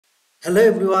Hello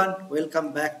everyone,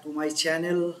 welcome back to my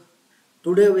channel.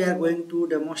 Today we are going to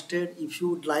demonstrate if you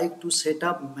would like to set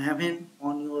up Maven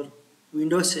on your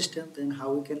Windows system, then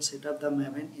how we can set up the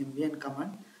Maven MVN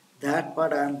command. That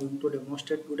part I am going to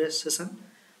demonstrate today's session.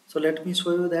 So let me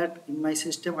show you that in my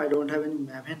system I don't have any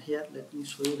Maven here. Let me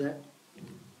show you that.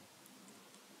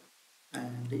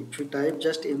 And if you type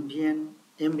just MVN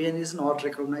is not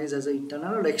recognized as an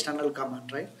internal or external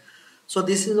command, right? So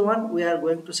this is the one we are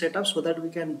going to set up so that we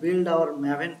can build our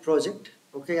Maven project.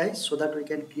 Okay guys, so that we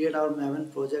can create our Maven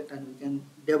project and we can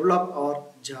develop our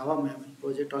Java Maven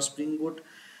project or Spring Boot.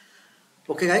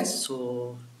 Okay guys,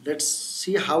 so let's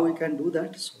see how we can do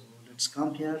that. So let's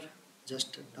come here,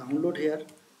 just download here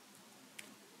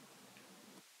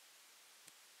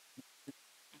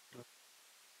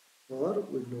for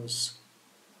Windows.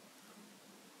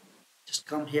 Just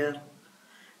come here,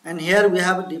 and here we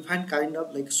have a different kind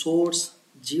of like source,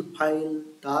 zip file,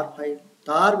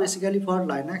 tar basically for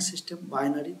Linux system,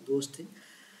 binary, those things.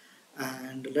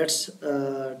 And let's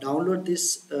download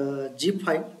this zip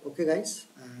file. Okay guys,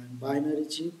 and binary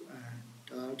zip and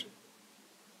tar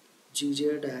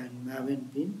gz and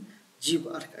maven bin zip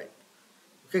archive.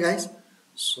 Okay guys,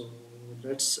 so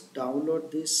let's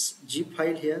download this zip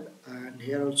file here, and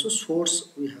here also source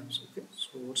we have. So, okay,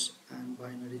 source and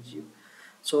binary zip.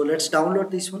 So let's download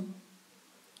this one,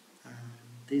 and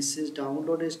this is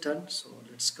download is done. So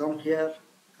let's come here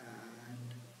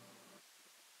and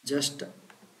just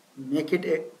make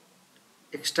it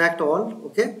extract all.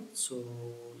 Okay, so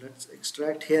let's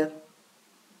extract here.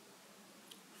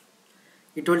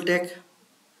 It will take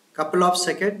couple of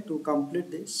seconds to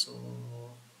complete this, so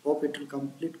hope it will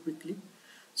complete quickly.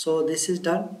 So this is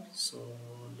done. So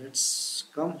let's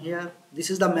come here. This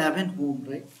is the Maven home,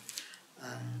 right?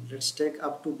 And let's take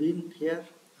up to bin here,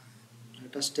 and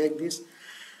let us take this.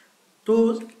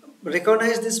 To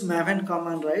recognize this Maven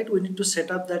command, right, we need to set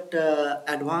up that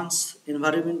advanced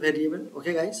environment variable.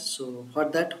 Okay guys, so for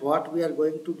that what we are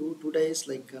going to do today is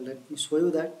like let me show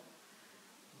you that.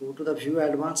 Go to the view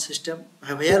advanced system.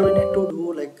 Here we need to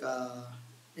do like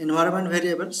environment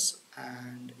variables,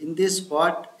 and in this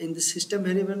what in the system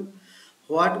variable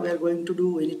what we are going to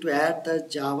do, we need to add the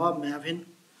Java Maven.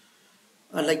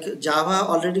 Like Java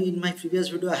already in my previous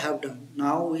video I have done.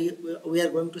 Now we are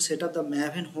going to set up the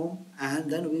Maven home,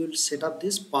 and then we will set up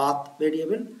this path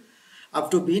variable up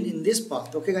to bin in this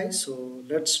path. Okay guys, so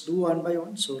let's do one by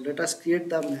one. So let us create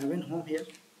the Maven home here,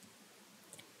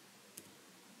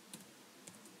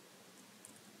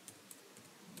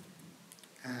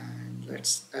 and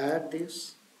let's add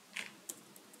this,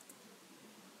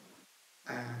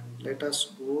 and let us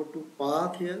go to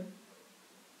path here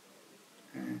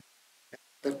and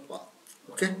that path.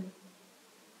 Okay,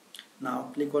 now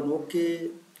click on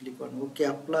OK, click on OK,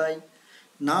 apply.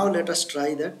 Now let us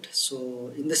try that.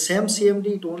 So in the same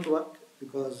CMD it won't work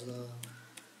because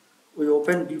we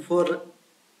opened before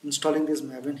installing this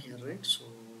Maven here, right? So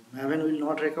Maven will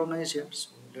not recognize here. So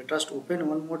let us open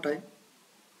one more time.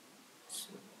 So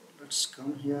let's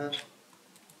come here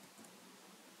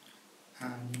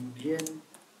and begin.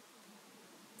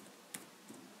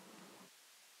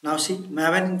 Now see,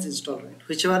 Maven is installed, right?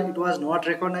 Whichever it was not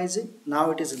recognizing, now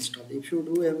it is installed. If you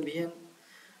do MVN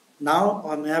now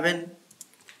or Maven,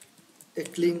 a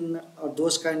clean or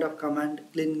those kind of command,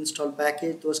 clean install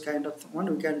package, those kind of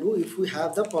one we can do if we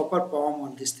have the proper POM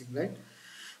on this thing, right?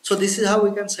 So this is how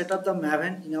we can set up the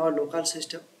Maven in our local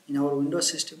system, in our Windows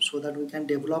system, so that we can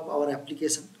develop our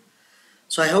application.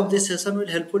 So I hope this session will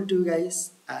helpful to you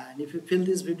guys, and if you feel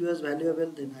this video is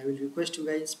valuable, then I will request you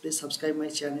guys please subscribe my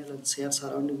channel and share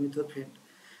surrounding with your friend.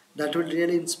 That will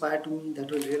really inspire to me,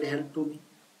 that will really help to me.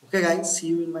 Okay guys, see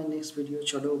you in my next video.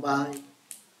 Chalo, bye.